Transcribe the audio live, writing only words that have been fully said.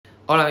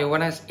Hola, muy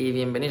buenas y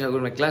bienvenidos a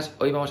Gourmetclass.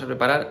 Hoy vamos a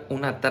preparar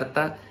una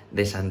tarta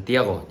de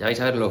Santiago. Ya vais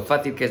a ver lo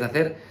fácil que es de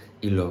hacer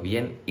y lo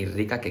bien y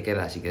rica que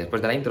queda. Así que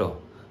después de la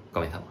intro,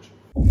 comenzamos.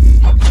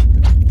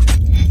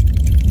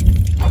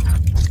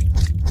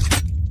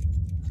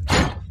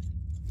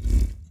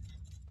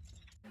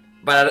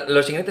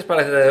 Los ingredientes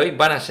para la receta de hoy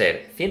van a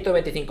ser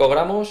 125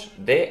 gramos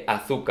de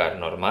azúcar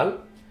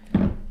normal,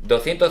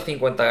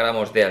 250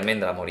 gramos de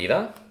almendra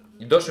molida,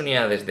 2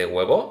 unidades de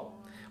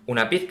huevo,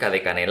 una pizca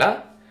de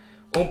canela,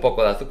 un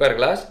poco de azúcar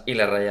glass y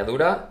la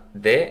ralladura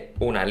de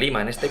una lima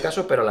en este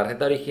caso, pero la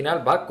receta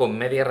original va con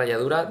media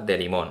ralladura de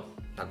limón,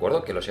 ¿de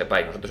acuerdo? Que lo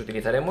sepáis, nosotros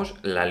utilizaremos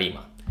la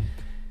lima.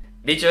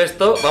 Dicho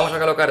esto, vamos a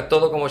colocar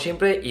todo como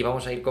siempre y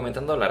vamos a ir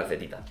comenzando la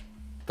recetita.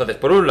 Entonces,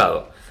 por un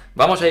lado,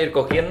 vamos a ir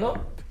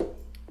cogiendo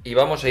y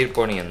vamos a ir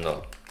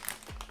poniendo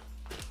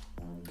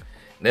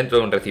dentro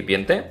de un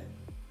recipiente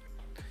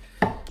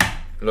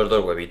los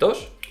dos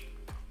huevitos.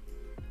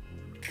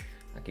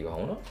 Aquí va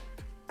uno.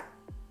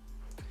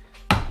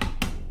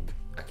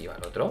 Aquí va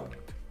el otro.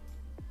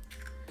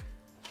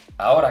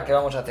 Ahora, ¿qué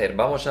vamos a hacer?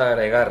 Vamos a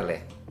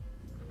agregarle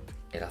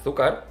el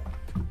azúcar.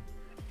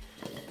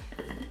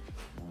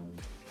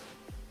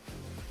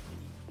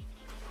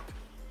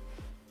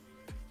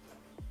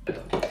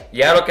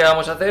 Y ahora lo que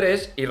vamos a hacer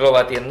es irlo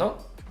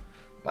batiendo,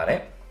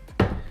 ¿vale?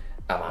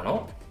 A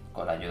mano,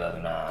 con la ayuda de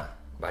una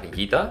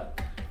varillita,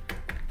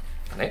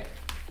 ¿vale?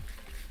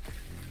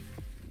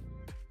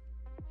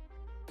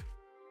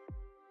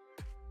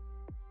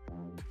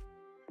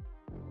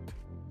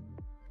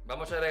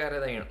 Vamos a agregarle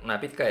también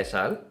una pizca de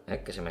sal,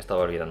 que se me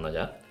estaba olvidando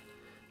ya,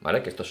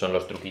 ¿vale? Que estos son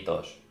los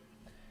truquitos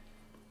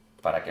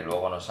para que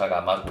luego nos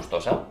salga más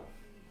gustosa.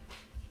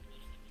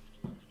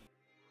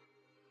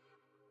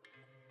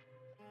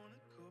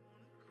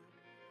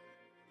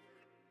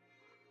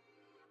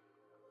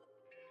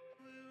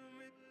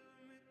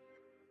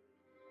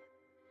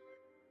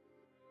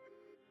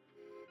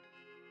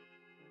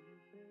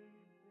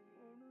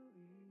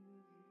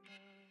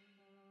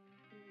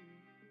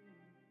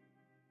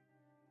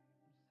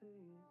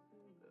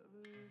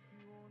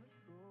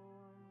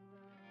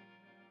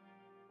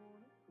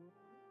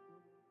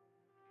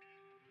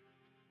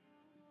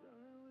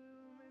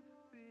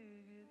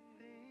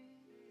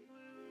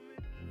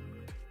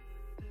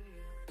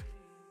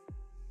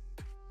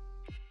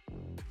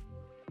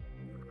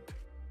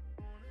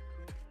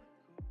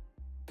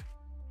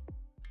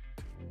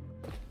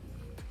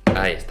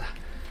 Ahí está.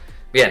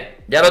 Bien,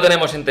 ya lo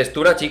tenemos en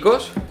textura,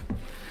 chicos.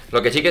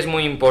 Lo que sí que es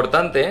muy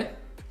importante,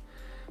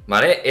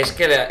 ¿vale? Es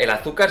que el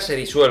azúcar se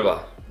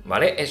disuelva,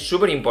 ¿vale? Es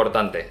súper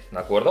importante, ¿de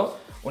acuerdo?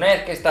 Una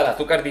vez que está el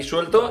azúcar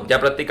disuelto, ya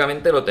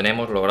prácticamente lo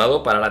tenemos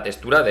logrado para la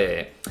textura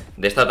de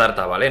esta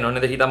tarta, ¿vale? No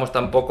necesitamos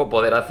tampoco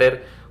poder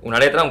hacer una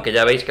letra, aunque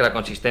ya veis que la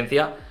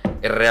consistencia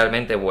es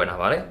realmente buena,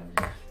 ¿vale?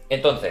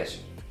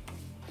 Entonces,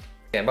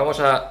 bien, vamos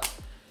a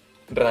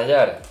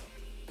rallar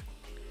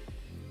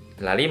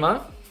la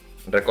lima.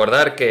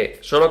 Recordar que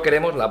solo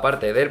queremos la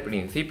parte del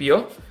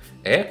principio,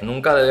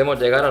 nunca debemos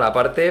llegar a la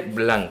parte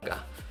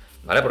blanca,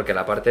 ¿vale? Porque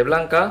la parte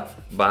blanca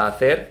va a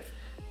hacer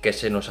que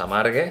se nos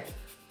amargue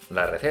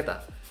la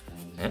receta,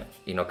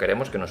 y no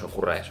queremos que nos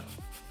ocurra eso.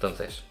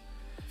 Entonces,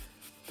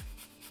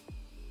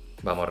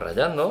 vamos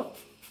rallando.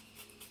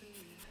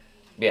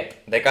 Bien,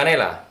 de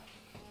canela,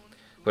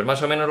 pues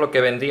más o menos lo que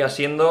vendría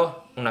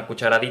siendo una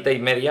cucharadita y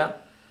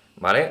media,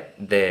 ¿vale?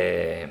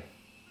 De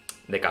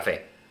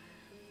café,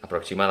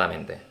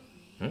 aproximadamente.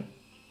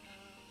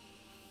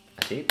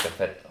 Así,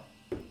 perfecto.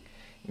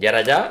 Y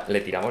ahora ya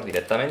le tiramos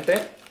directamente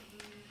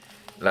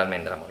la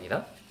almendra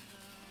molida.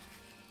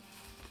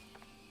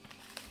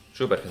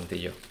 Súper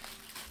sencillo.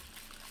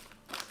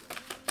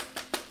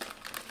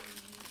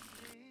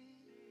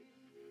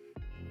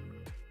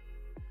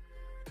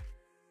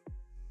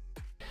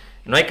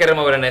 No hay que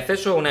remover en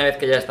exceso. Una vez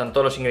que ya están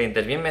todos los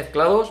ingredientes bien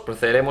mezclados,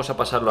 procederemos a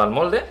pasarlo al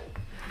molde.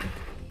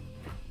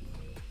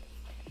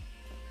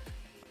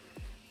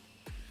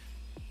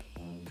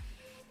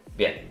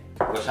 Bien,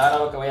 pues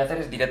ahora lo que voy a hacer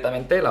es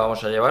directamente la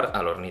vamos a llevar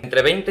al hornito.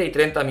 Entre 20 y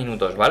 30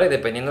 minutos, ¿vale?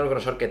 Dependiendo del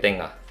grosor que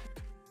tenga.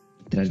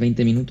 Tras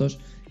 20 minutos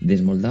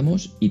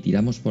desmoldamos y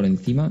tiramos por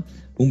encima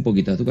un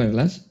poquito de azúcar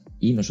glass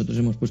y nosotros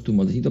hemos puesto un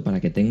moldecito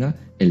para que tenga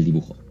el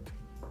dibujo.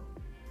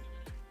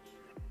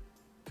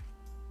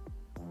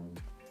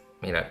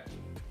 Mirad.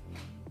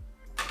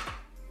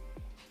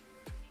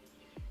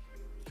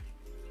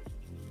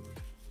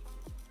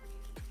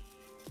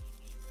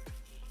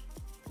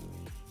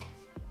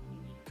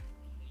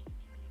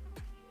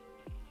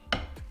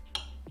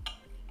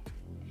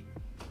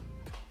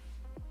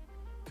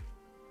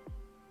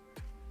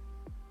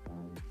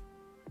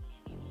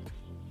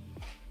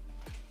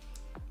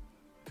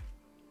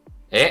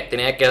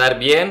 Tenía que quedar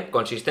bien,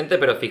 consistente,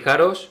 pero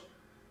fijaros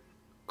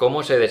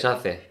cómo se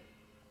deshace.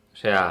 O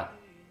sea,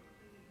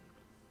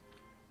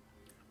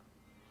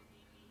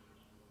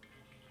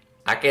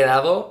 ha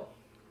quedado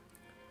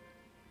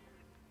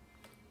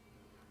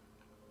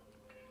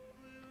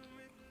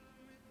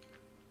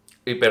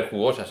hiper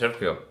jugosa,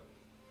 Sergio.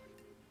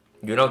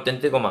 Y un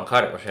auténtico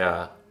manjar, o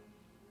sea...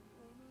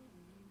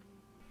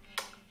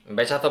 Un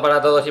besazo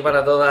para todos y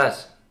para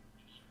todas.